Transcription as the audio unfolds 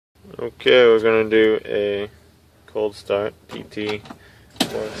Okay, we're going to do a cold start,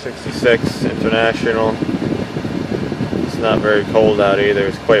 DT466 International. It's not very cold out either,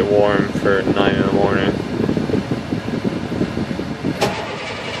 it's quite warm for 9 in the morning.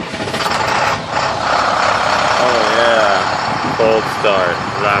 Oh yeah, cold start,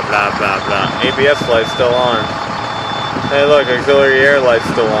 blah blah blah blah. ABS light's still on. Hey look, auxiliary air light's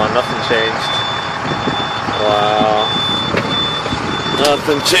still on, nothing changed. Wow.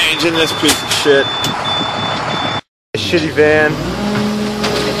 Nothing changed in this piece of shit. A shitty van.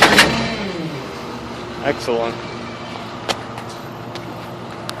 Excellent.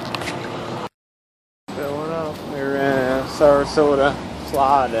 Filling up. We're in Sarasota,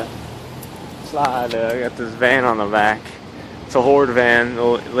 Florida. I got this van on the back. It's a Hoard van. The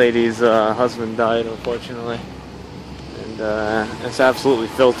lady's husband died, unfortunately. And it's absolutely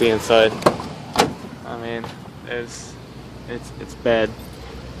filthy inside. I mean, it's bad.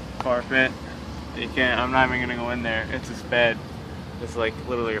 Carpet. You can't. I'm not even gonna go in there. It's just bad. It's like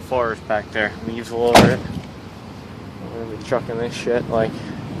literally a forest back there. Leaves all over it. I'm gonna be trucking this shit like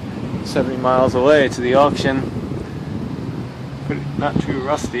 70 miles away to the auction. But not too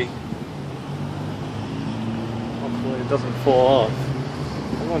rusty. Hopefully it doesn't fall off.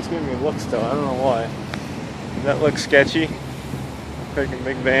 Everyone's giving me looks though. I don't know why. Does that look sketchy? Freaking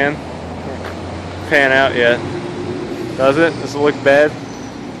big van. Pan out yet. Does it? Does it look bad?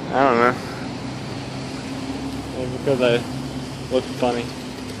 I don't know. Maybe because I look funny.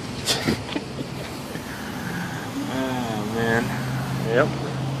 Oh man. Yep.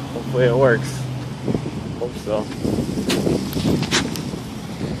 Hopefully it works. Hope so.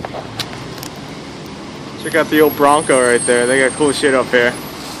 Check out the old Bronco right there. They got cool shit up here.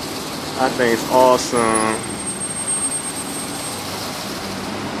 That thing's awesome.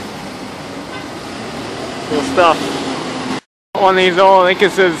 Cool stuff. One of these old, I think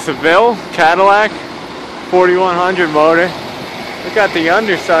it says Seville Cadillac 4100 motor. Look at the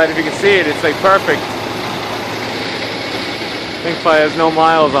underside, if you can see it, it's like perfect. I think probably has no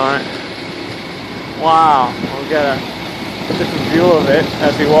miles on it. Wow, we'll get a different view of it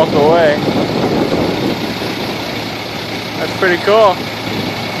as we walk away. That's pretty cool.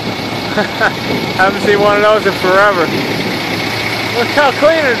 Haven't seen one of those in forever. Look how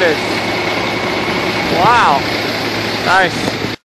clean it is. Wow, nice.